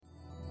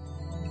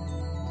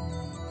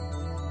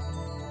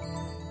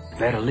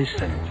Better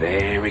listen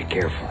very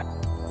carefully.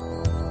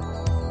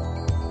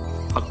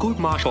 A good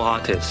martial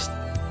artist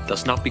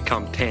does not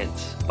become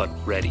tense, but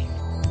ready.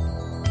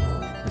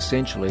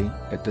 Essentially,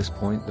 at this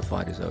point, the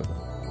fight is over.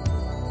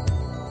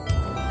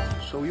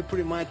 So you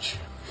pretty much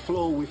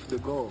flow with the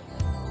goal.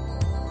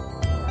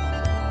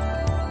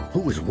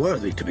 Who is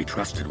worthy to be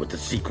trusted with the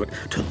secret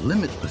to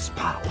limitless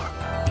power?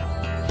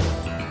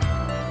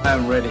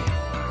 I'm ready.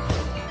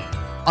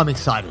 I'm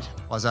excited.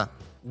 Why's that?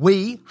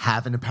 We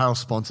have an apparel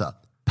sponsor,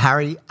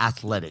 Parry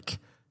Athletic.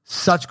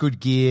 Such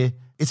good gear.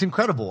 It's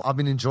incredible. I've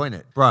been enjoying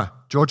it. Bro,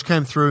 George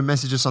came through,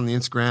 messaged us on the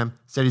Instagram,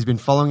 said he's been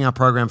following our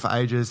program for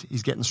ages.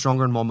 He's getting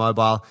stronger and more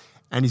mobile.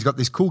 And he's got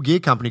this cool gear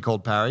company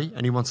called Parry,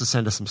 and he wants to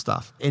send us some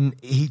stuff. And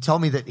he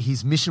told me that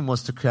his mission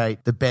was to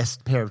create the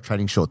best pair of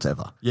training shorts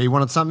ever. Yeah, he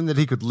wanted something that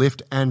he could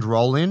lift and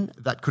roll in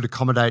that could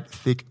accommodate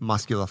thick,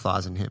 muscular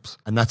thighs and hips.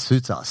 And that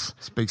suits us.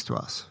 Speaks to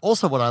us.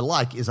 Also, what I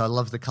like is I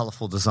love the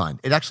colorful design.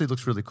 It actually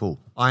looks really cool.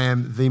 I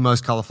am the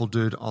most colorful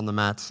dude on the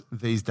mats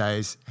these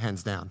days,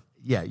 hands down.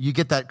 Yeah, you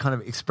get that kind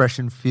of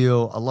expression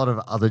feel. A lot of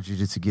other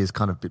jiu-jitsu gear is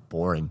kind of a bit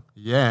boring.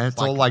 Yeah, it's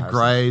all like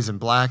grays and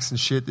blacks and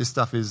shit. This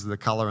stuff is the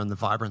color and the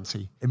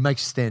vibrancy. It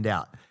makes you stand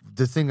out.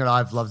 The thing that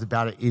I've loved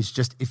about it is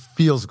just it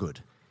feels good.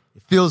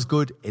 It feels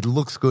good. It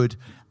looks good.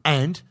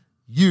 And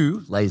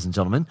you, ladies and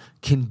gentlemen,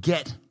 can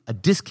get a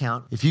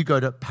discount if you go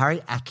to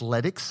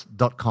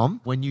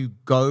parryathletics.com. When you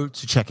go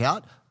to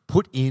checkout,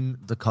 put in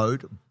the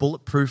code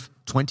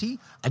bulletproof20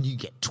 and you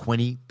get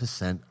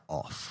 20%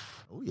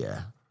 off. Oh,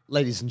 yeah.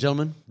 Ladies and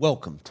gentlemen,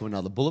 welcome to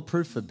another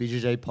Bulletproof for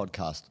BJJ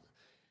podcast.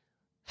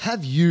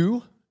 Have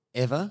you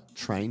ever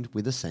trained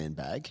with a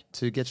sandbag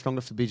to get stronger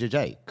for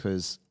BJJ?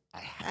 Because I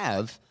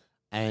have,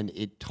 and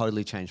it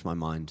totally changed my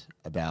mind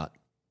about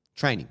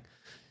training.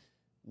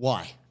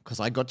 Why? Because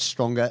I got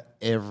stronger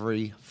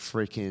every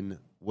freaking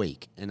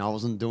week, and I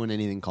wasn't doing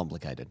anything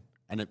complicated,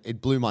 and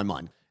it blew my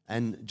mind.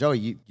 And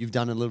Joey, you've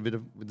done a little bit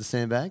with the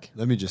sandbag?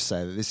 Let me just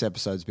say that this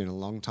episode's been a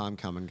long time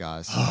coming,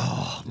 guys.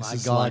 Oh, this my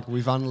is God. like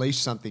we've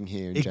unleashed something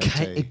here in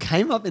JT. It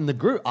came up in the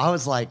group. I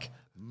was like,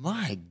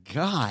 my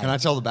God. Can I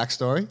tell the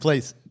backstory?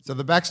 Please. So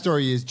the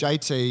backstory is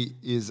JT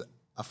is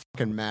a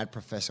fucking mad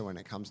professor when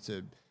it comes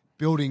to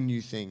building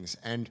new things.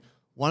 And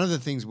one of the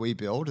things we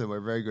build, and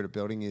we're very good at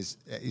building, is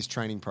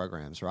training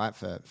programs, right,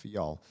 for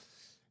y'all.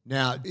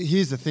 Now,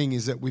 here's the thing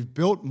is that we've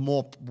built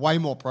way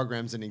more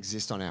programs than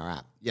exist on our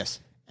app.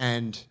 Yes.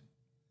 And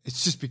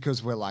it's just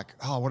because we're like,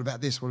 oh, what about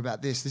this? What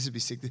about this? This would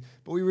be sick.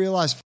 But we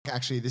realized,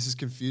 actually, this is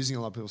confusing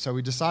a lot of people. So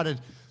we decided,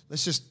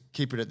 let's just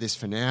keep it at this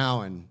for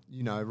now and,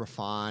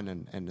 refine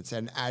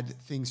and add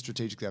things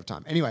strategically over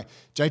time. Anyway,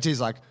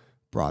 JT's like,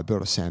 bro, I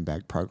built a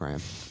sandbag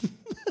program.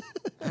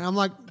 And I'm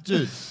like,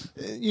 dude,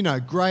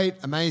 great,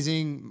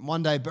 amazing,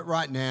 one day, but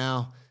right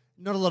now,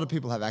 not a lot of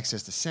people have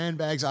access to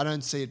sandbags. I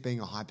don't see it being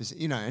a high percent,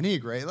 and he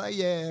agreed, like,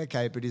 yeah,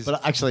 okay, but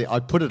actually,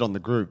 I put it on the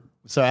group.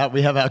 So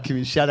we have our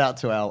community. Shout out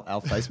to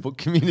our Facebook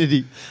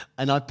community.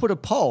 And I put a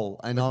poll.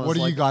 And I was what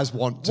do like, you guys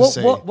want to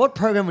see? What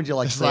program would you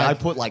like to see? Like, I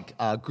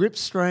put grip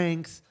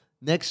strength,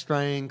 neck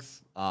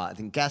strength, I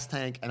think gas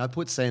tank, and I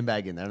put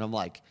sandbag in there. And I'm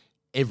like,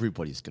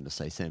 everybody's going to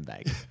say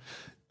sandbag.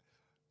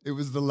 It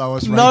was the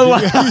lowest No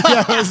ranking. way.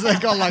 Yeah, they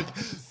got like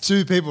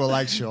two people were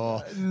like,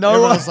 sure. No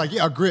Everyone one was like,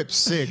 yeah, grip's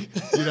sick.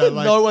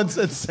 No one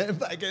said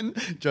sandbag.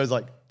 And Joe's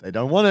like, they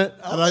don't want it.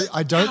 And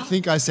I don't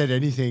think I said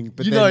anything.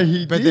 But he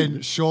then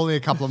did. Surely a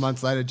couple of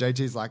months later,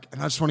 JT's like,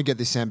 and I just want to get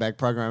this sandbag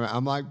program.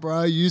 I'm like,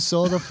 bro, you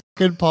saw the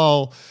fucking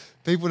poll.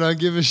 People don't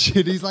give a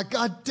shit. He's like,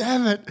 God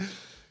damn it.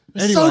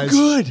 It's so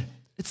good.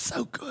 It's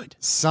so good.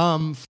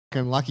 Some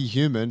fucking lucky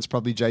humans,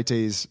 probably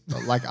JT's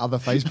like other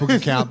Facebook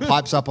account,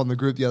 pipes up on the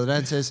group the other day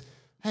and says,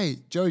 hey,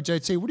 Joey,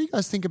 JT, what do you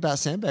guys think about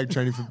sandbag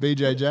training for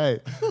BJJ?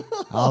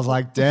 I was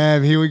like,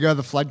 damn, here we go.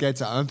 The floodgates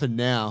are open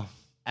now.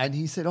 And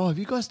he said, oh, have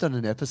you guys done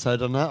an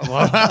episode on that?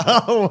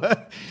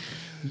 Wow.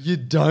 You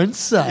don't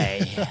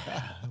say.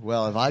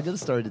 Well, if I got a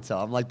story to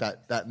tell, I'm like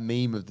that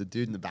meme of the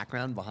dude in the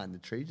background behind the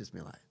tree, just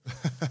being like,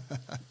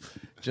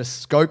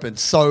 just scoping.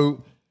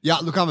 So... Yeah,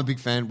 look, I'm a big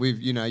fan.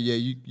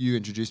 You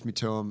introduced me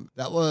to him.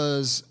 That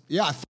was,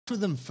 I fucked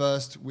with them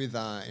first through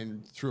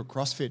a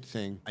CrossFit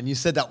thing. And you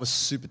said that was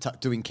super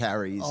tough, doing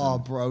carries. Oh,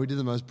 bro, we did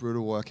the most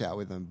brutal workout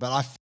with them. But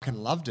I fucking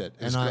loved it.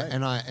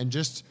 And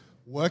just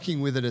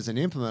working with it as an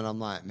implement, I'm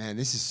like, man,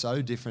 this is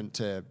so different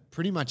to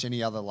pretty much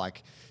any other,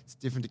 like, it's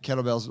different to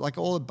kettlebells, like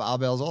all the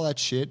barbells, all that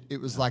shit. It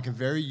was like a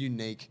very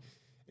unique,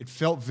 it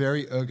felt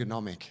very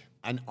ergonomic.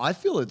 And I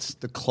feel it's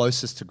the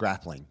closest to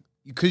grappling.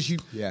 Because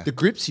the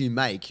grips you're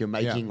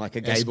making like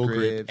a gable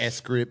grip,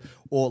 S grip,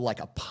 or like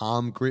a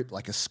palm grip,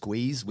 like a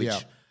squeeze, which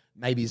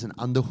maybe is an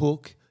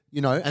underhook,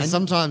 And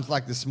sometimes,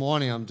 like this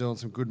morning, I'm doing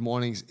some good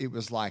mornings. It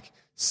was like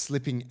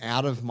slipping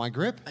out of my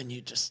grip,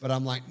 But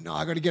I'm like, no,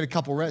 I got to get a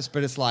couple reps.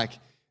 But it's like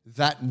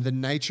that. The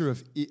nature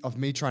of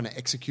me trying to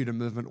execute a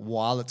movement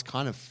while it's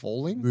kind of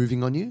falling,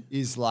 moving on you,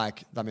 is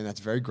like. I mean,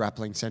 that's very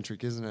grappling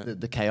centric, isn't it?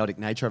 The chaotic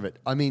nature of it.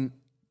 I mean,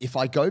 if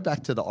I go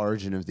back to the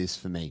origin of this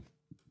for me.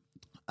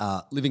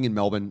 Living in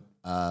Melbourne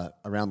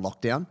around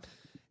lockdown,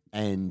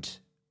 and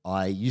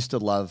I used to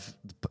love,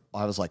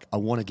 I was like, I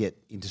want to get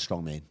into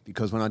strongman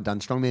because when I'd done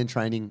strongman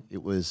training,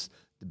 it was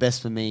the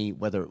best for me,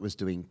 whether it was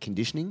doing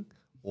conditioning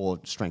or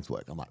strength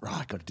work. I'm like,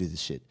 right, I got to do this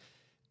shit.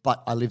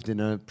 But I lived in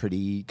a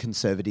pretty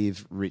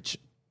conservative, rich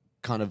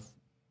kind of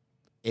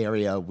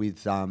area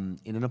with in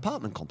an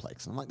apartment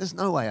complex. I'm like, there's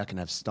no way I can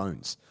have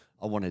stones.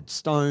 I wanted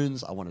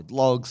stones. I wanted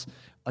logs.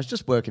 I was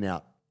just working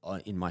out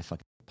in my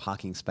fucking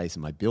parking space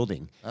in my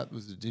building. That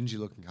was a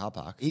dingy-looking car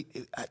park.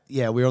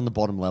 Yeah, we were on the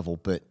bottom level,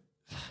 but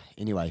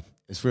anyway,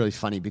 it's really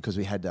funny because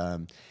we had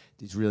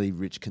these really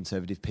rich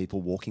conservative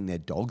people walking their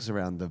dogs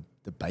around the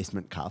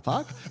basement car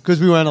park because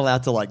we weren't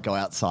allowed to like go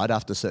outside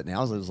after certain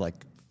hours. It was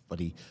like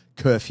bloody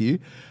curfew.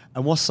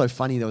 And what's so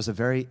funny, there was a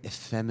very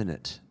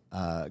effeminate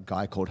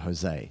guy called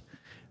Jose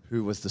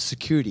who was the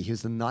security. He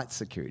was the night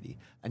security.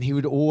 And he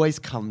would always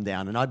come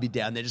down and I'd be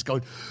down there just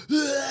going,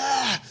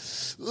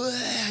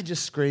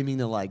 just screaming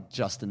to like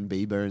Justin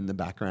Bieber in the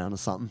background or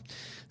something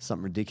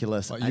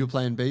ridiculous. What, you were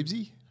playing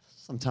Beebsy?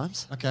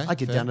 Sometimes. Okay. I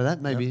get fair. down to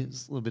that. Maybe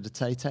it's a little bit of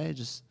Tay-Tay,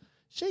 just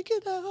shake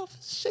it off.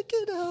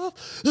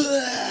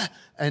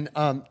 And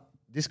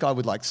this guy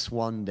would like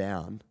swan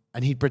down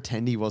and he'd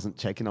pretend he wasn't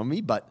checking on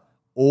me, but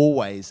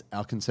always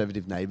our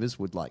conservative neighbors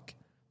would like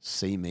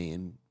see me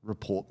and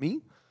report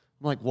me.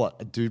 I'm like, what?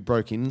 A dude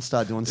broke in and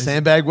started doing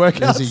sandbag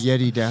workouts? There's a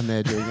Yeti down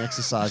there doing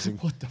exercising.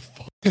 What the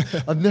fuck?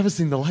 I've never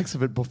seen the likes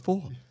of it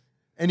before.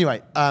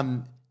 Anyway,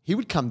 he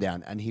would come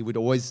down and he would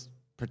always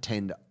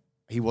pretend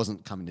he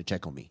wasn't coming to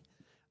check on me.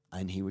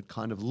 And he would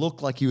kind of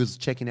look like he was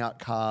checking out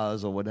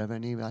cars or whatever.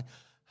 And he'd be like,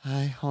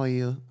 hi, how are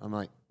you? I'm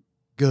like,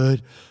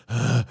 good.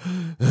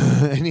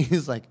 And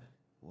he's like,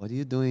 what are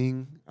you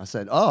doing? I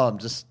said, oh, I'm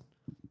just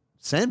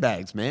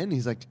sandbags, man.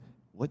 He's like,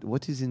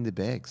 what is in the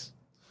bags?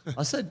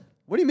 I said,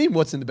 what do you mean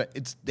what's in the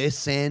bag? They're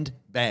sand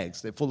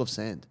bags. They're full of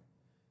sand.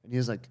 And he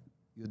was like,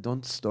 you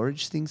don't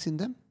storage things in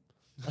them?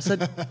 I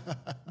said,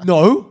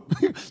 no,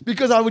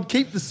 because I would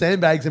keep the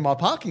sandbags in my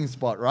parking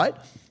spot, right?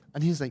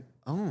 And he's like,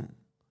 oh.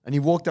 And he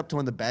walked up to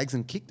one of the bags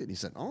and kicked it. He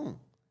said, oh,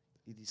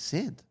 it is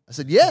sand. I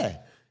said, yeah.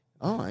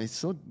 Oh, I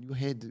thought you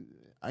had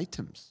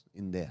items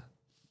in there.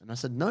 And I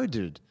said, no,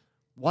 dude.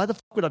 Why the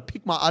fuck would I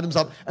pick my items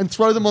up and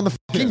throw them on the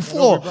fucking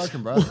floor?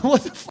 Broken, bro.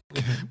 What the fuck?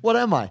 What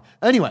am I?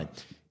 Anyway,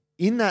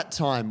 in that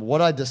time,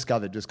 what I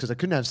discovered was because I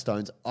couldn't have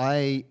stones,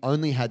 I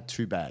only had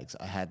 2 bags.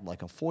 I had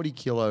like a 40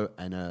 kilo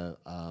and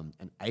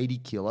an 80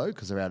 kilo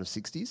because they're out of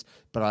 60s,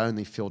 but I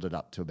only filled it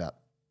up to about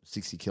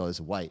 60 kilos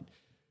of weight.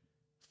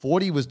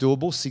 40 was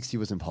doable, 60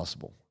 was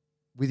impossible.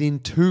 Within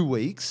 2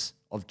 weeks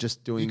of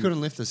just doing... You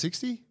couldn't lift the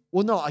 60?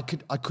 Well, no, I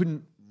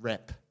couldn't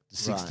rep the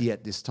 60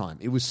 at this time.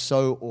 It was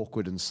so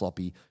awkward and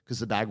sloppy because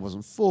the bag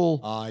wasn't full.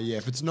 Yeah.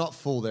 If it's not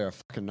full, they're a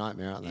fucking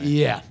nightmare, aren't they?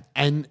 Yeah.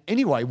 And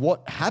anyway,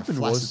 what happened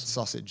Flaccid was...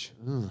 sausage.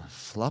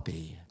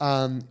 Floppy.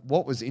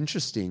 What was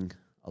interesting...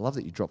 I love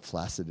that you dropped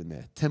flaccid in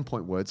there.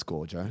 10-point word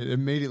score, Joe. It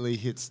immediately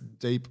hits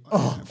deep.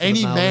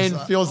 Any man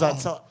feels that.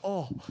 So,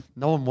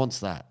 no one wants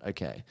that.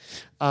 Okay.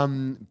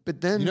 But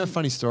then... You know,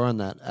 funny story on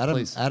that.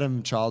 Please.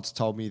 Adam Childs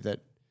told me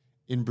that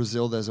in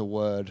Brazil there's a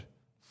word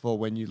for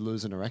when you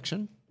lose an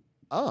erection.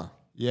 Oh.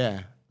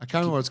 Yeah. I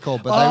can't remember what it's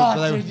called.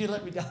 But dude, you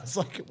let me down. It's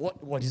like,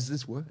 what is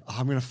this word?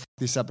 I'm going to f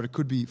this up, but it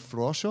could be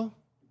frouxo.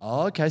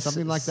 Oh, okay.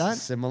 Something like that.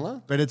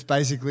 Similar. But it's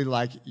basically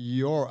like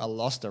you're a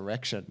lost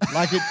erection.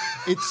 Like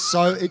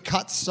it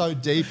cuts so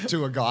deep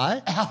to a guy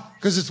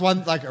because it's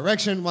one like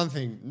erection, one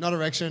thing, not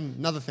erection,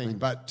 another thing.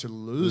 But to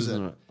lose it,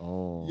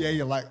 yeah,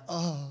 you're like,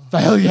 oh,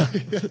 failure.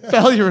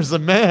 Failure as a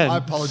man. I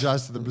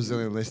apologize to the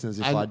Brazilian listeners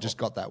if I just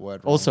got that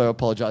word wrong. Also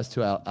apologize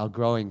to our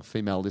growing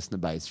female listener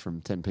base from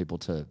 10 people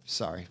to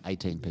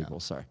 18 people.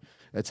 Sorry.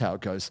 That's how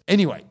it goes.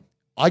 Anyway,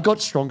 I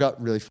got stronger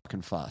really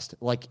fucking fast.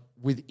 Like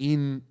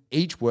within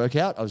each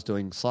workout, I was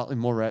doing slightly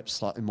more reps,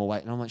 slightly more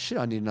weight. And I'm like, shit,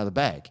 I need another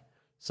bag.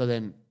 So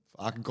then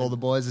I can call the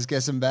boys, let's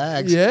get some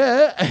bags.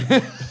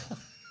 Yeah.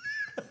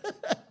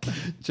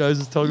 Joe's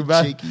is talking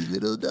about cheeky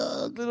little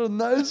dog. Little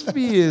nose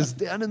spears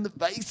down in the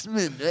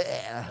basement.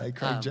 Yeah. Hey,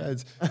 Craig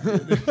Jones.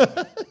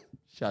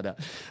 Shut up.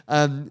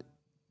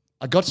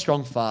 I got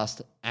strong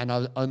fast and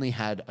I only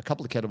had a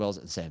couple of kettlebells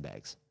and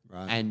sandbags.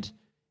 Right. And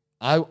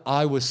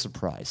I was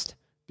surprised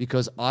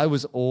because I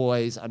was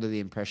always under the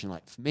impression,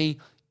 like for me,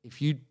 if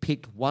you'd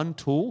picked one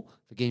tool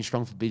for getting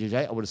strong for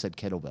BJJ, I would have said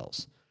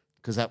kettlebells.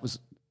 Because that was,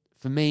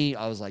 for me,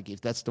 I was like,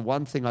 if that's the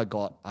one thing I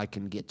got, I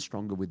can get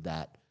stronger with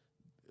that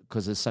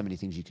because there's so many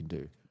things you can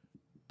do.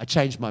 I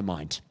changed my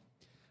mind.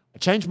 I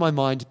changed my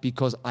mind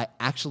because I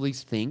actually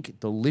think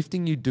the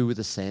lifting you do with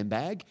a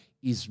sandbag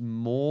is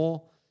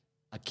more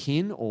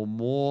akin or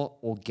more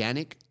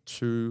organic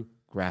to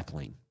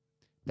grappling.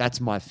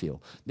 That's my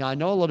feel. Now, I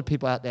know a lot of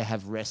people out there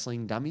have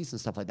wrestling dummies and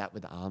stuff like that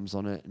with arms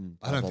on it. And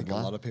I don't think a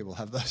lot of people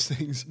have those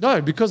things.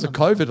 No, because of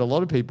COVID, a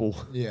lot of people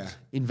Yeah.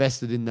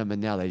 invested in them and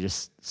now they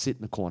just sit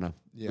in the corner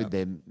with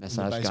their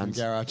massage basement guns.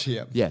 garage,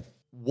 Yeah.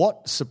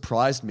 What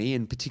surprised me,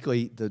 and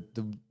particularly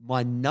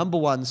my number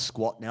one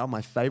squat now,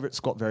 my favorite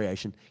squat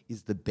variation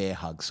is the bear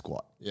hug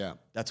squat. Yeah.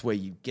 That's where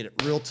you get it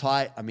real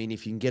tight. I mean,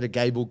 if you can get a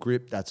gable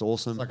grip, that's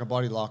awesome. It's like a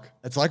body lock.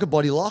 It's like a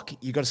body lock.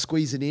 You got to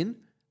squeeze it in.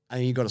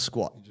 and you got to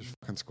squat. You just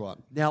fucking squat.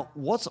 Now,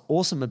 what's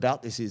awesome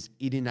about this is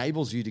it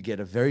enables you to get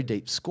a very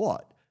deep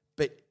squat,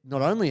 but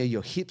not only are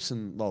your hips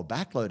and lower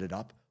back loaded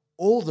up,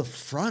 all the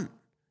front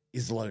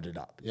is loaded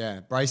up.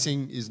 Yeah,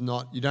 bracing is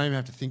not, you don't even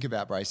have to think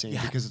about bracing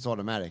because it's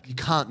automatic. You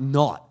can't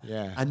not.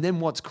 Yeah. And then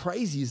what's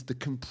crazy is the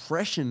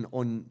compression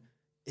on,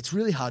 it's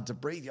really hard to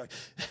breathe. You're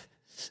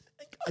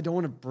like, I don't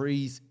want to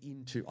breathe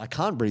I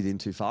can't breathe in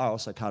too far. I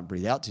also can't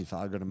breathe out too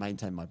far. I've got to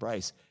maintain my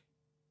brace.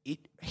 It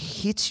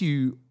hits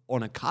you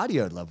on a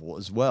cardio level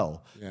as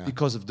well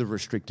because of the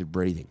restricted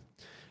breathing.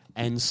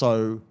 And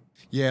so...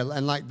 Yeah,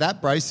 and like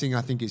that bracing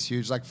I think is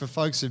huge. Like for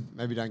folks who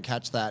maybe don't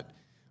catch that,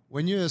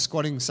 when you're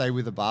squatting, say,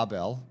 with a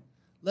barbell,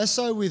 less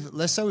so with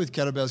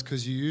kettlebells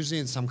because you're usually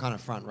in some kind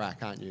of front rack,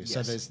 aren't you?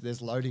 Yes. So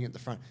there's loading at the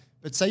front.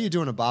 But say you're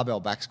doing a barbell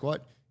back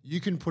squat,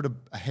 you can put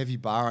a heavy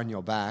bar on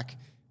your back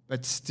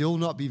but still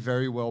not be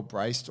very well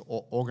braced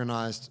or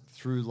organized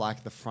through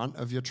like the front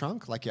of your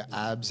trunk, like your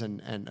abs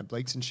and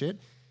obliques and shit.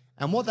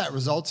 And what that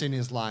results in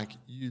is like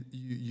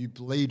you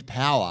bleed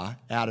power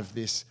out of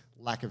this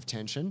lack of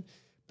tension,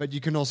 but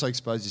you can also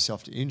expose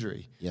yourself to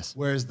injury. Yes.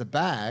 Whereas the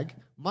bag,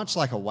 much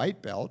like a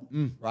weight belt,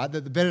 right?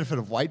 The benefit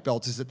of weight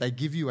belts is that they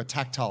give you a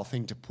tactile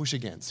thing to push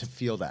against. To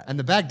feel that. And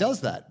the bag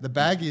does that. The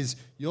bag is,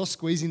 you're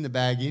squeezing the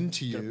bag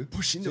into you.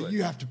 Push into it.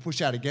 You have to push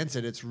out against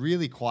it. It's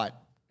really quite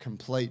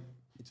complete.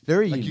 It's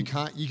very like you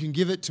can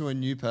give it to a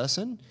new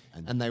person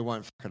and they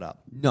won't fuck it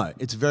up. No,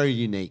 it's very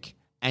unique.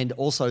 And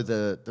also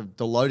the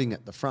loading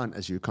at the front,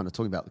 as you're kind of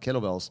talking about the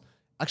kettlebells,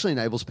 actually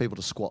enables people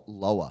to squat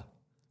lower.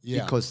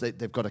 Yeah. Because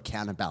they've got a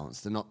counterbalance.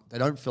 They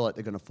don't feel like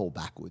they're going to fall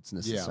backwards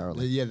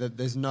necessarily. Yeah,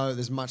 there's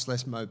much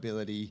less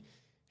mobility,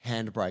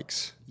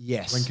 handbrakes.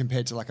 Yes. When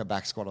compared to like a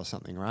back squat or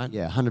something, right?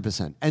 Yeah,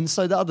 100%. And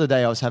so the other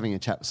day I was having a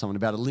chat with someone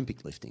about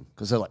Olympic lifting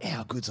because they're like,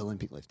 how good's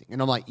Olympic lifting?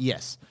 And I'm like,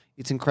 yes,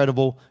 it's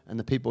incredible. And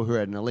the people who are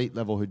at an elite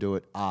level who do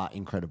it are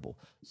incredible.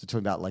 So talking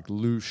about like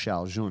Liu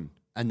Xiaojun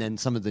and then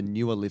some of the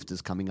newer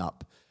lifters coming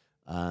up.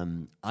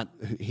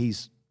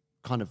 He's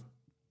kind of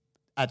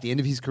at the end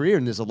of his career,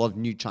 and there's a lot of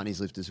new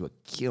Chinese lifters who are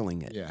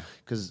killing it. Yeah.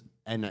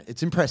 And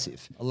it's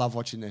impressive. I love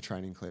watching their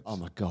training clips. Oh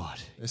my God.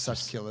 They're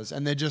such killers.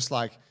 And they're just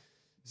like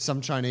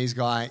some Chinese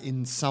guy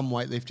in some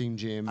weightlifting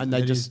gym and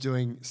they just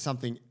doing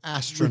something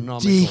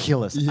astronomical.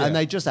 Ridiculous. Yeah. And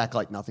they just act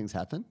like nothing's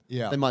happened.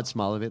 Yeah. They might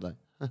smile a bit like,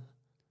 huh.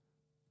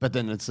 But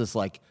then it's just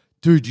like,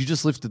 dude, you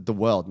just lifted the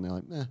world. And they're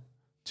like,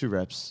 2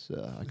 reps.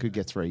 I could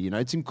get 3.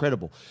 It's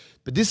incredible.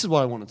 But this is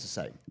what I wanted to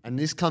say. And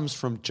this comes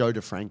from Joe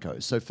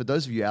DeFranco. So for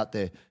those of you out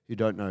there who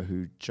don't know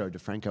who Joe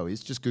DeFranco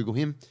is, just Google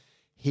him.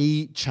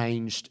 He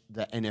changed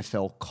the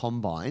NFL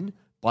combine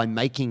by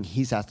making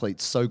his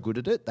athletes so good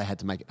at it, they had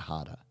to make it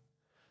harder.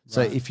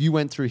 So if you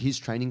went through his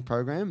training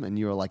program and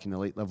you were like an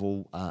elite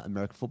level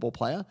American football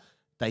player,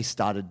 they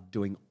started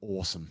doing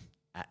awesome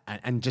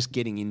and just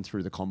getting in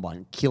through the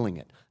combine, killing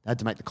it. They had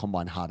to make the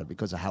combine harder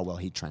because of how well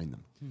he trained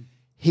them.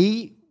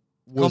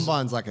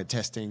 Combine's like a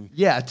testing.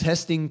 Yeah,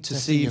 testing to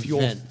see if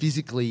you're event.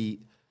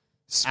 physically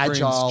Sprints,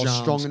 agile, jumps,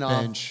 strong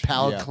enough, bench.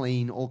 power Yeah.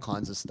 clean, all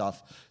kinds of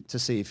stuff to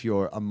see if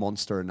you're a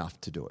monster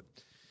enough to do it.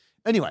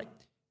 Anyway,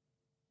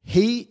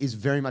 he is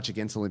very much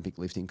against Olympic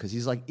lifting because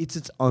he's like, it's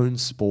its own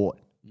sport.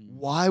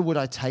 Why would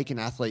I take an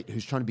athlete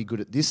who's trying to be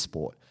good at this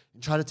sport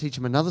and try to teach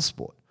him another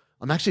sport?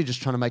 I'm actually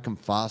just trying to make them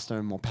faster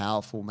and more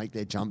powerful, make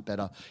their jump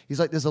better. He's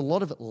like, there's a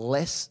lot of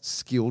less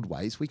skilled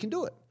ways we can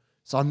do it.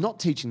 So I'm not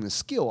teaching the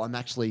skill. I'm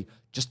actually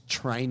just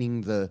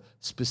training the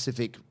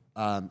specific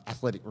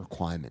athletic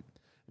requirement.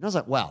 And I was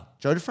like, wow,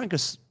 Joe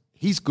DeFranco,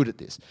 he's good at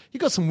this. He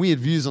got some weird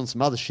views on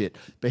some other shit,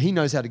 but he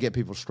knows how to get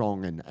people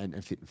strong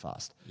and fit and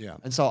fast. Yeah.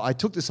 And so I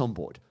took this on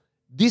board.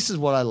 This is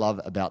what I love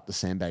about the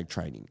Sandbag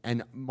Training.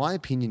 And my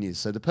opinion is,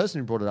 so the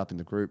person who brought it up in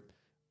the group,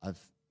 I've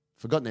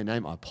forgotten their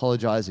name. I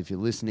apologize if you're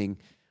listening.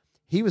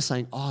 He was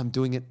saying, I'm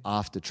doing it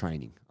after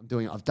training.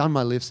 I've done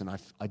my lifts and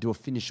I do a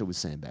finisher with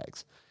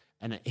sandbags.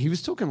 And he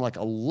was talking like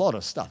a lot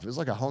of stuff. It was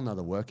like a whole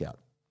nother workout.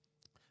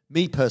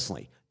 Me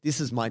personally, this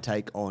is my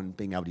take on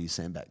being able to use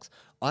sandbags.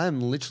 I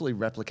am literally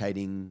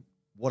replicating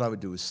what I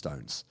would do with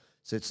stones.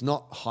 So it's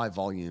not high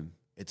volume.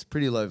 It's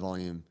pretty low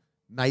volume,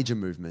 major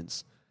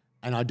movements.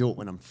 And I do it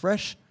when I'm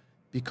fresh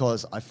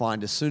because I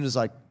find as soon as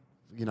I,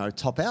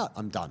 top out,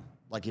 I'm done.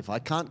 Like if I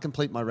can't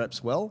complete my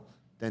reps well,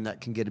 then that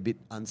can get a bit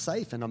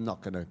unsafe and I'm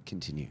not going to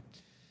continue.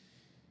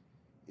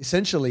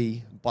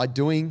 Essentially, by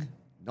doing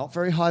not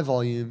very high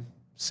volume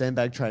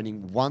sandbag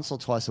training once or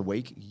twice a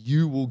week,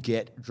 you will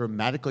get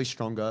dramatically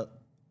stronger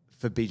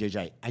for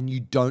BJJ and you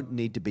don't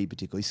need to be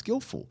particularly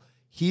skillful.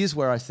 Here's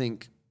where I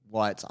think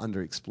why it's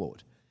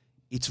underexplored.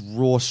 It's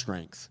raw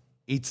strength.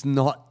 It's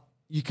not,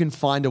 you can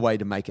find a way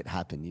to make it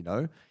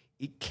happen,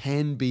 It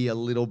can be a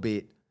little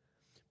bit,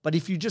 but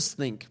if you just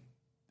think,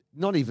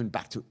 not even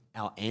back to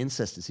our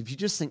ancestors, if you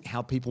just think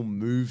how people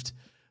moved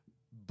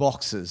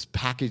boxes,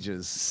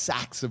 packages,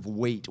 sacks of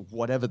wheat,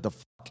 whatever the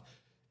fuck,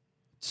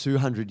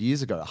 200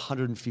 years ago,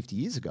 150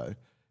 years ago,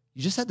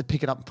 you just had to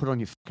pick it up and put it on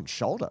your fucking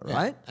shoulder,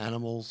 right?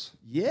 Animals,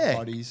 Yeah.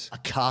 bodies. A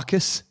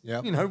carcass,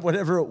 Yep.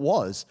 Whatever it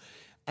was.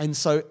 And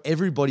so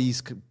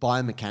everybody's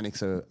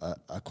biomechanics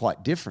are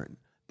quite different.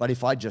 But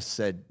if I just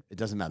said, it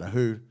doesn't matter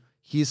who,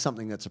 here's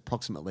something that's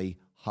approximately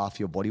half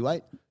your body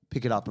weight,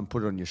 pick it up and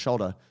put it on your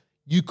shoulder,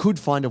 you could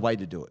find a way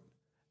to do it.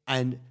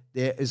 And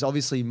there is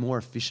obviously more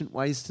efficient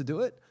ways to do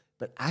it,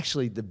 but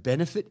actually the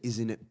benefit is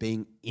in it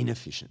being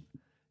inefficient.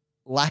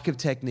 Lack of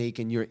technique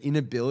and your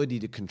inability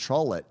to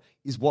control it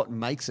is what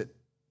makes it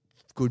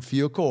good for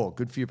your core,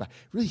 good for your back.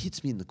 It really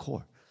hits me in the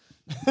core.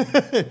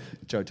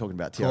 Joe talking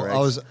about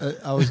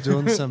TRX. I was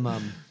doing some.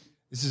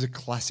 This is a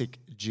classic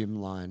gym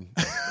line.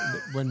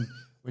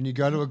 when you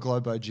go to a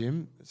Globo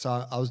gym,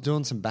 so I was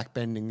doing some back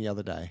bending the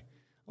other day.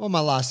 Well,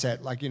 my last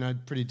set,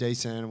 pretty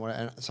decent,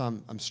 and so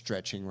I'm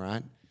stretching,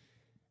 right?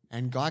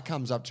 And guy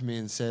comes up to me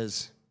and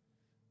says,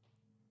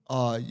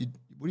 "Oh, you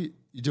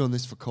doing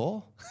this for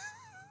core?"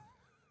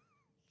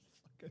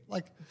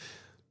 Like,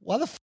 why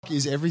the fuck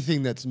is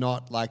everything that's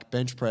not like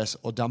bench press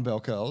or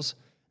dumbbell curls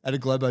at a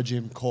Globo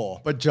gym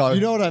core? But Joe,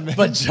 you know what I mean?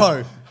 But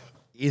Joe,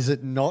 is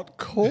it not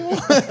core?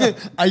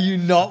 Are you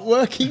not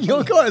working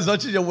your core as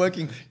much as you're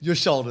working your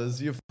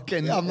shoulders? You're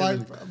fucking. I'm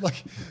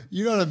like,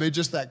 you know what I mean?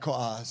 Just that core.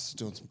 I was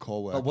doing some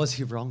core work. But was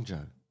he wrong,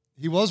 Joe?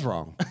 He was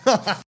wrong.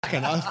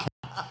 Fucking oath.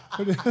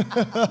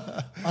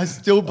 I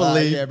still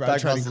believe yeah, bro,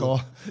 back training muscle.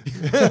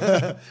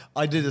 core.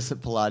 I did this at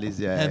Pilates,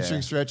 yeah.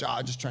 Hamstring stretch.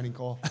 Just training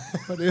core.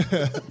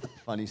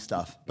 Funny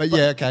stuff. But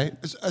yeah, okay.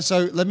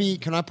 So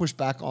can I push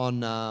back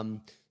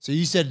on? So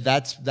you said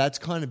that's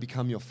kind of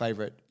become your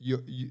favorite.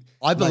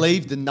 I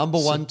believe the number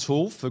one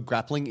tool for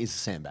grappling is a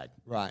sandbag.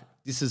 Right.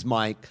 This is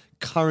my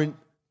current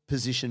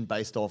position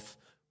based off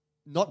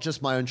not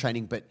just my own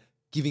training, but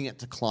giving it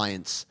to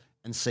clients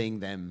and seeing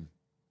them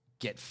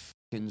get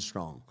fucking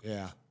strong.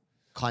 Yeah.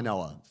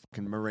 Kainoa,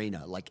 fucking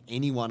Marina, like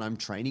anyone I'm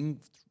training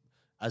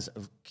as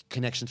a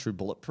connection through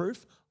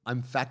Bulletproof,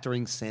 I'm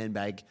factoring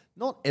sandbag,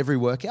 not every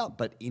workout,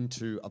 but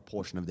into a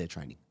portion of their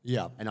training.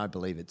 Yeah. And I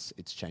believe it's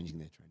changing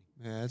their training.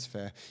 Yeah, that's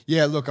fair.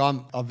 Yeah, look,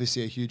 I'm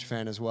obviously a huge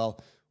fan as well.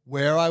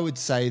 Where I would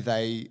say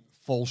they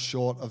fall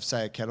short of,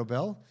 say, a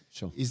kettlebell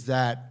is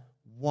that,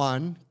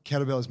 one,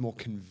 kettlebell is more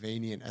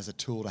convenient as a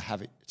tool to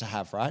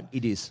have, right?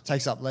 It is. It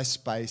takes up less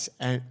space.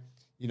 And,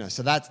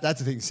 so that's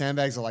the thing.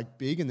 Sandbags are like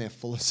big and they're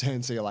full of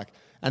sand. So you're like,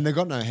 and they've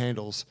got no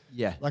handles.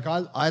 Yeah. Like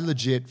I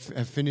legit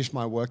have finished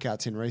my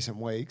workouts in recent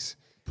weeks.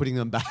 Putting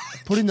them back.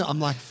 I'm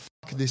like,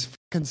 fuck this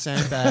fucking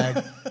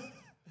sandbag.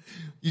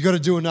 You got to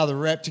do another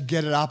rep to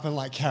get it up and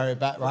like carry it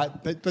back, right?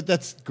 But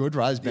that's good,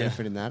 right? There's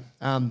benefit in that.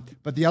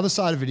 But the other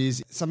side of it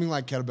is something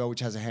like kettlebell,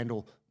 which has a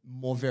handle,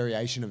 more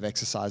variation of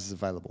exercises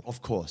available.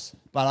 Of course.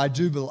 But I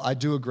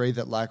do agree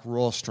that like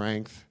raw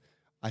strength,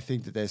 I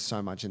think that there's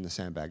so much in the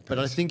sandbag piece. But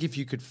I think if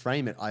you could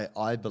frame it,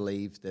 I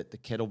believe that the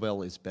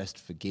kettlebell is best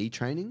for gi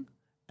training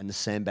and the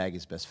sandbag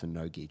is best for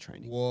no gi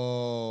training.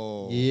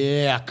 Whoa.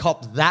 Yeah,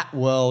 cop that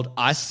world.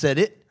 I said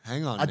it.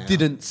 Hang on I now.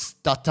 didn't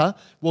stutter.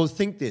 Well,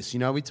 think this.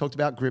 We talked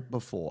about grip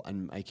before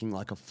and making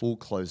like a full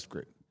closed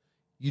grip.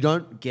 You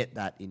don't get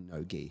that in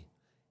no gi.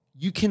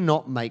 You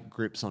cannot make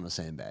grips on a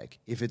sandbag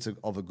if it's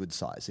of a good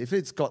size. If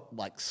it's got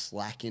like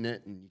slack in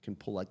it and you can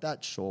pull like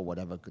that, sure,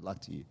 whatever, good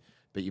luck to you.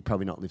 But you're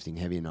probably not lifting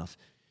heavy enough.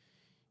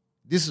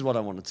 This is what I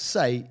wanted to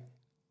say.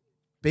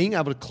 Being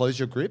able to close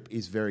your grip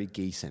is very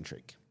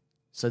gi-centric.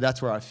 So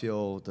that's where I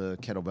feel the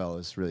kettlebell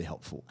is really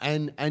helpful.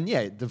 And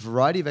yeah, the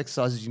variety of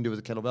exercises you can do with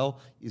a kettlebell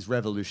is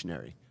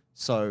revolutionary.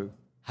 So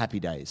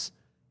happy days.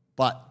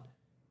 But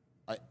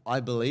I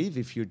believe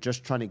if you're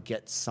just trying to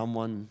get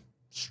someone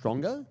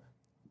stronger,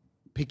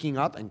 picking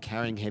up and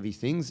carrying heavy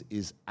things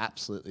is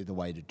absolutely the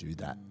way to do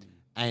that.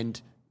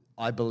 And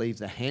I believe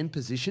the hand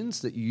positions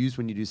that you use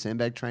when you do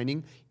sandbag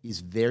training is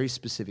very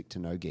specific to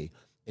no gi.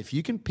 If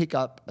you can pick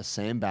up a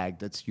sandbag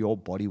that's your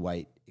body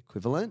weight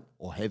equivalent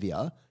or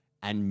heavier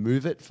and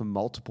move it for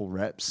multiple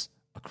reps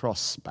across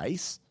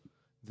space,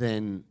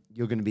 then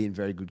you're going to be in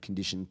very good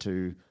condition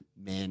to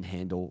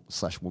manhandle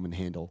 / woman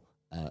handle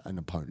an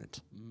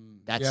opponent.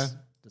 That's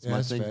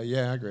my thing. Fair.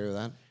 Yeah, I agree with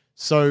that.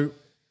 So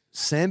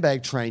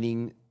sandbag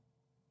training,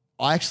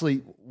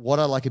 what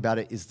I like about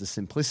it is the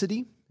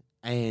simplicity.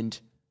 And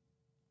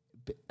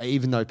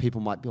even though people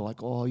might be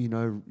like, oh,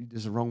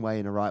 there's a wrong way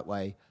and a right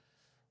way.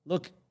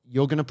 Look,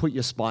 you're going to put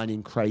your spine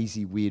in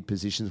crazy, weird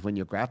positions when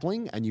you're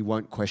grappling and you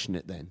won't question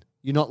it then.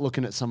 You're not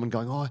looking at someone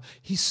going, oh,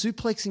 he's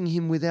suplexing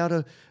him without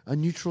a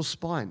neutral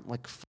spine.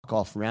 Like, fuck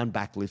off. Round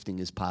back lifting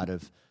is part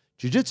of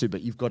jiu-jitsu,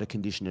 but you've got to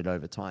condition it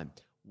over time.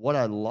 What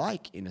I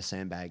like in a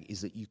sandbag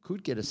is that you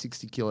could get a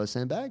 60-kilo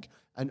sandbag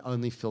and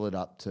only fill it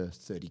up to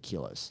 30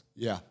 kilos.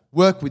 Yeah.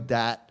 Work with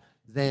that,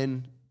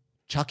 then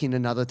chuck in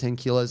another 10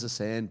 kilos of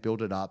sand,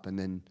 build it up, and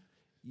then,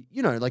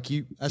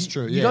 That's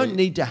true. You don't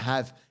need to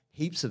have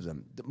heaps of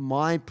them.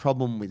 My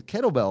problem with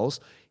kettlebells,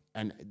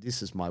 and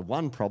this is my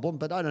one problem,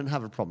 but I don't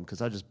have a problem because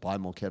I just buy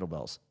more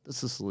kettlebells. That's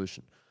the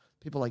solution.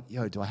 People are like,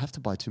 yo, do I have to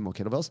buy 2 more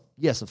kettlebells?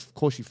 Yes, of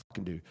course you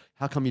fucking do.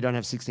 How come you don't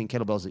have 16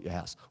 kettlebells at your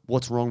house?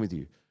 What's wrong with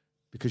you?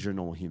 Because you're a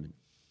normal human.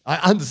 I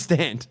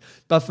understand.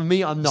 But for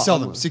me, I'm not. Sell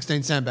them.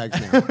 16 sandbags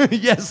now.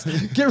 Yes.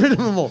 Get rid of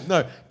them all.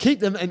 No, keep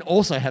them and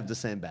also have the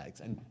sandbags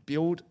and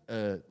build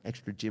an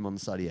extra gym on the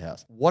side of your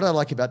house. What I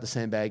like about the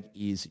sandbag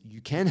is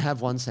you can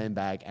have one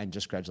sandbag and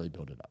just gradually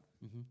build it up.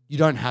 Mm-hmm. You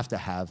don't have to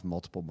have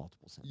multiple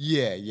sandbags.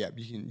 Yeah, you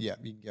can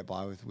get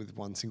by with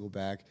one single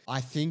bag.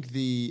 I think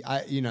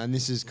and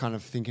this is kind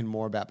of thinking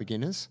more about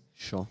beginners.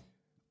 Sure.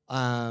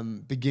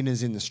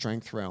 Beginners in the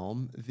strength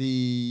realm,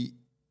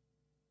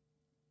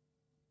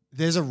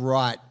 there's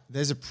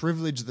a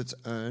privilege that's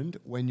earned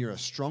when you're a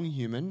strong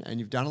human and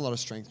you've done a lot of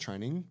strength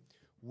training,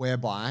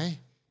 whereby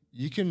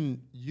you can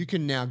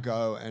now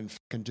go and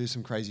fucking do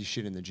some crazy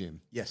shit in the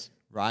gym. Yes.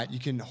 Right? You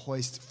can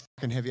hoist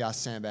fucking heavy ass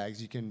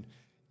sandbags. You can,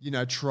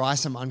 try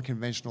some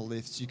unconventional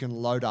lifts. You can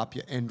load up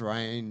your end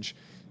range.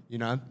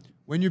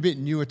 When you're a bit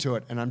newer to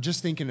it, and I'm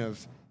just thinking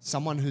of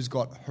someone who's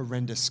got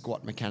horrendous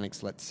squat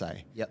mechanics, let's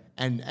say,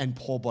 and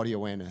poor body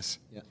awareness.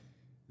 Yep.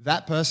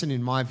 That person,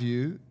 in my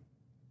view,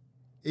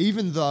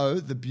 even though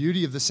the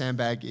beauty of the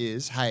sandbag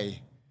is,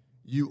 hey,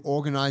 you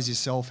organize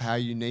yourself how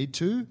you need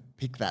to,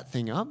 pick that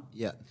thing up.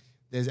 Yeah.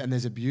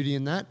 There's a beauty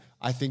in that.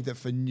 I think that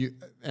for new,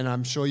 and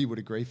I'm sure you would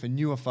agree, for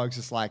newer folks,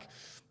 it's like,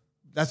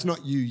 that's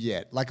not you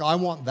yet. Like, I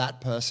want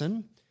that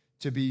person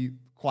to be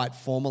quite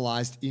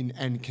formalized in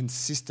and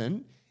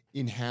consistent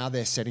in how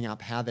they're setting up,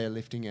 how they're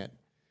lifting it,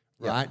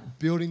 right?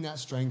 Building that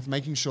strength,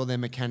 making sure their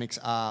mechanics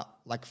are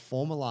like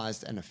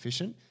formalized and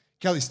efficient.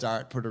 Kelly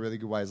Starrett put it a really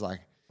good way. Is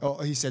like,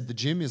 he said the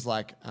gym is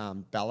like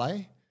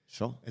ballet.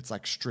 Sure. It's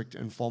like strict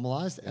and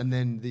formalized. And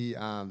then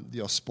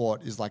your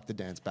sport is like the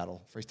dance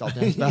battle, freestyle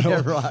dance battle.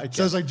 Yeah, right. Okay.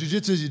 So it's like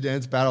jiu-jitsu is your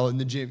dance battle in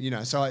the gym,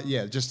 So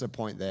just a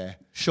point there.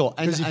 Sure.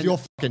 Because if your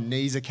fucking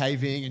knees are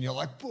caving and you're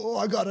like, oh,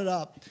 I got it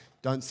up,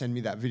 don't send me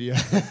that video.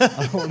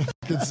 I don't want to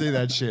fucking see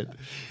that shit.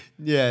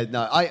 Yeah,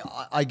 no,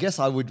 I guess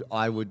I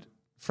would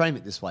frame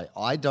it this way.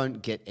 I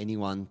don't get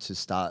anyone to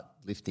start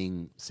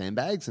lifting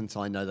sandbags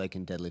until I know they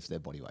can deadlift their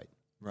body weight.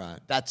 Right.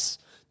 That's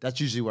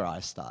usually where I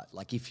start.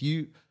 Like if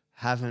you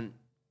haven't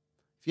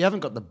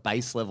got the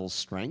base level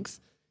strength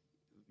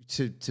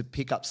to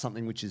pick up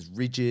something which is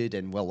rigid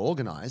and well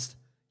organized,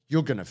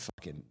 you're gonna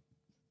fucking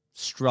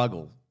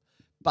struggle.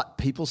 But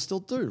people still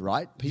do,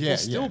 right? People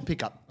still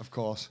pick up, of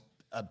course,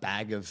 a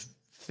bag of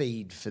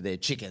feed for their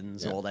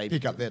chickens, or they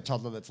pick up their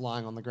toddler that's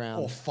lying on the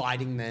ground, or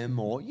fighting them,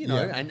 or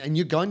and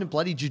you're going to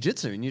bloody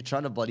jiu-jitsu and you're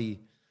trying to bloody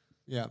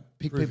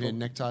pick Peruvian people,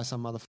 necktie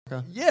some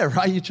motherfucker. Yeah,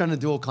 right. You're trying to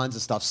do all kinds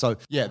of stuff. So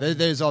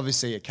there's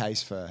obviously a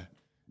case for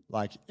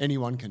like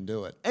anyone can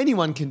do it.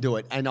 Anyone can do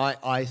it, and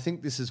I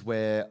think this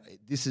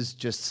is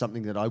just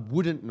something that I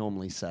wouldn't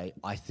normally say.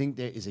 I think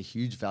there is a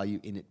huge value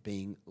in it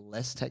being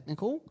less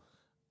technical,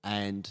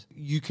 and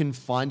you can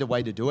find a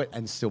way to do it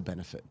and still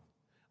benefit.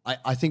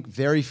 I think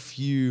very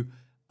few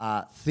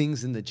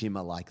things in the gym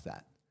are like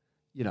that.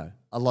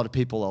 A lot of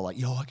people are like,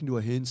 yo, I can do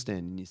a handstand.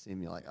 And you see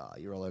them, you're like, oh,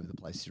 you're all over the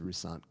place. Your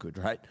wrists aren't good,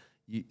 right?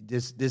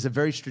 There's a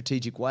very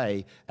strategic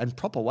way and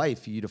proper way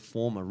for you to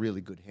form a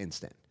really good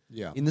handstand.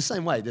 Yeah. In the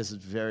same way, there's a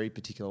very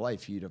particular way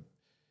for you to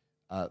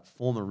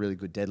form a really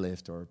good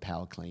deadlift or a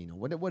power clean or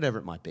whatever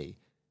it might be.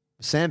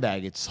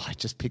 Sandbag, it's like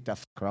just pick that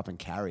fucker up and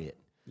carry it.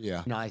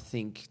 Yeah. And I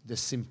think the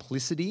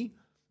simplicity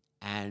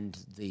and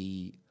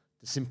the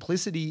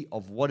simplicity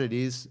of what it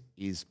is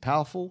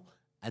powerful.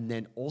 And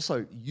then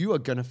also you are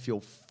going to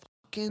feel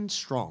fucking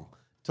strong.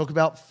 Talk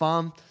about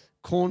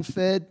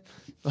corn-fed,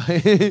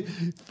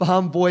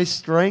 farm boy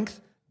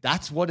strength.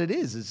 That's what it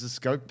is. It's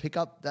just go pick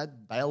up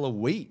that bale of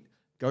wheat.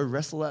 Go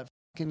wrestle that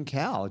fucking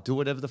cow. Do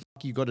whatever the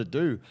fuck you got to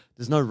do.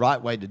 There's no right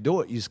way to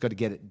do it. You just got to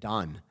get it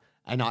done.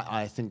 And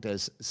I think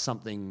there's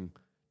something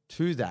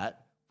to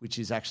that, which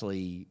is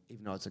actually,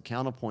 even though it's a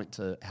counterpoint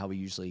to how we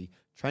usually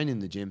train in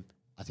the gym,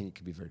 I think it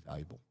can be very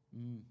valuable.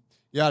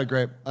 Yeah, I'd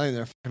agree. I think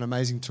they're a fucking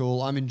amazing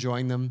tool. I'm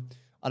enjoying them.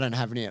 I don't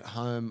have any at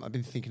home. I've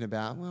been thinking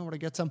about, would I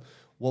get some?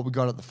 What we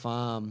got at the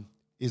farm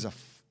is a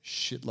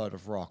shitload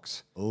of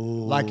rocks. Oh,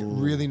 like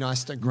really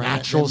nice granite.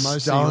 Natural They're mostly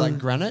stone. like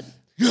granite.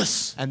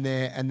 Yes. And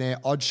they're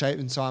odd shape.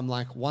 And so I'm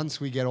like,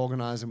 once we get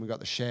organized and we got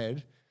the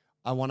shed,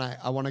 I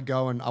wanna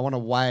go and I wanna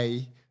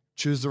weigh,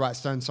 choose the right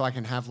stone so I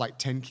can have like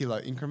 10 kilo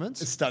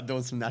increments. Start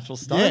doing some natural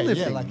stone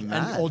lifting.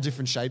 and all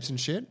different shapes and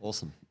shit.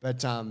 Awesome.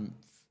 But I'm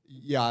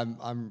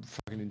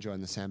fucking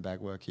enjoying the sandbag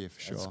work here for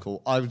sure. That's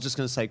cool. I was just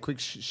going to say quick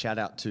shout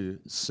out to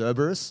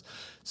Cerberus.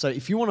 So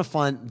if you want to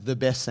find the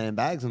best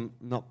sandbags, and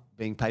not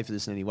being paid for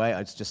this in any way,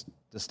 it's just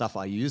the stuff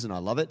I use and I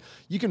love it.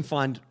 You can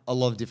find a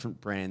lot of different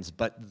brands,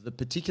 but the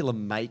particular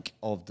make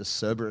of the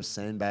Cerberus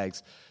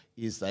sandbags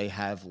is they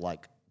have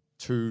like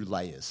 2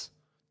 layers.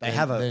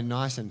 They're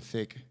nice and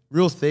thick.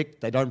 Real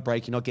thick. They don't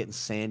break. You're not getting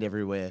sand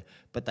everywhere,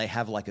 but they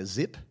have like a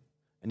zip,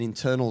 an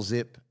internal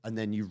zip, and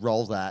then you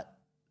roll that.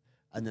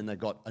 And then they've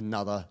got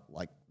another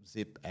like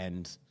zip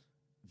and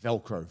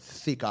Velcro,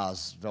 thick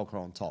ass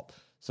Velcro on top.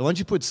 So once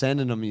you put sand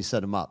in them and you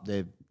set them up,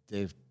 they're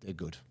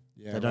good.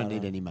 Yeah, they don't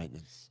need any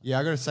maintenance. Yeah,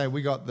 I got to say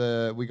we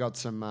got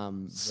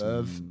some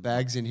Verve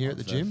bags in here at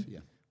the gym,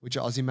 which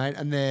are Aussie made,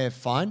 and they're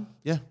fine.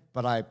 Yeah,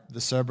 but the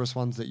Cerberus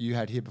ones that you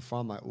had here before,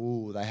 I'm like,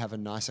 ooh, they have a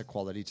nicer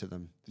quality to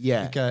them.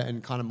 Yeah, thicker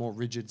and kind of more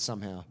rigid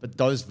somehow. But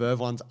those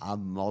Verve ones are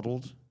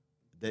modeled.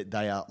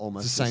 They are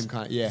almost the same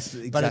kind,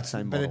 same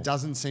model. But it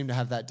doesn't seem to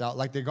have that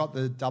like they got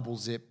the double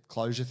zip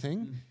closure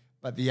thing,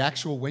 but the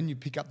actual when you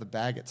pick up the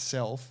bag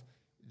itself,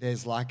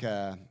 there's like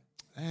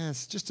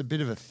It's just a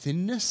bit of a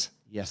thinness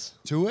Yes.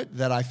 to it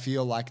that I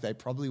feel like they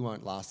probably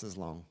won't last as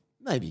long.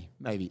 Maybe.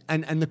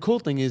 And the cool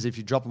thing is if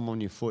you drop them on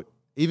your foot,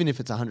 even if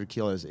it's 100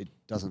 kilos, it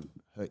doesn't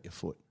hurt your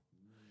foot.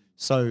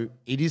 So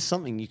it is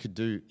something you could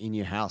do in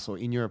your house or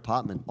in your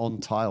apartment on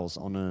tiles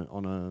on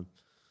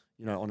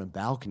a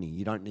balcony.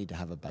 You don't need to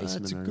have a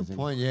basement. That's a or good anything.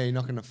 point. Yeah, you're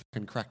not going to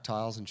fucking crack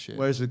tiles and shit.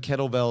 Whereas with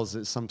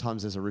kettlebells,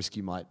 sometimes there's a risk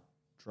you might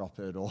drop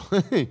it or.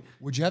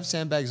 Would you have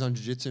sandbags on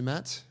jiu-jitsu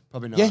mats?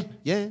 Probably not.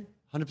 Yeah,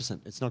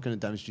 100%. It's not going to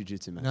damage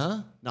jiu-jitsu,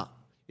 man. No?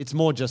 It's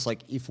more just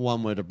like if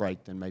one were to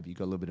break, then maybe you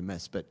got a little bit of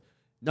mess. But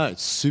no,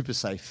 it's super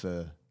safe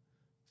for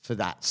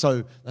that.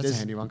 So That's a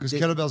handy one because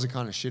kettlebells are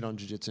kind of shit on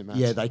jiu-jitsu mats.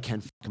 Yeah, they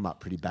can fuck them up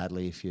pretty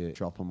badly if you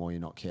drop them or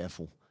you're not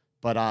careful.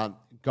 But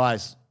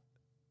guys,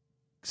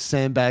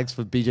 Sandbags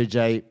for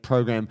BJJ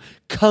program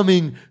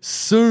coming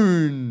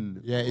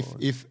soon. Yeah,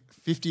 if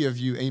 50 of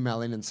you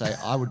email in and say,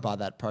 I would buy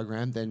that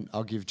program, then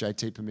I'll give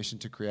JT permission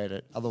to create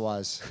it.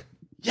 Otherwise,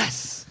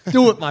 Yes,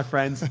 do it, my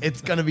friends. It's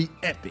going to be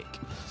epic.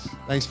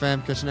 thanks,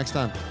 fam. Catch you next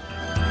time.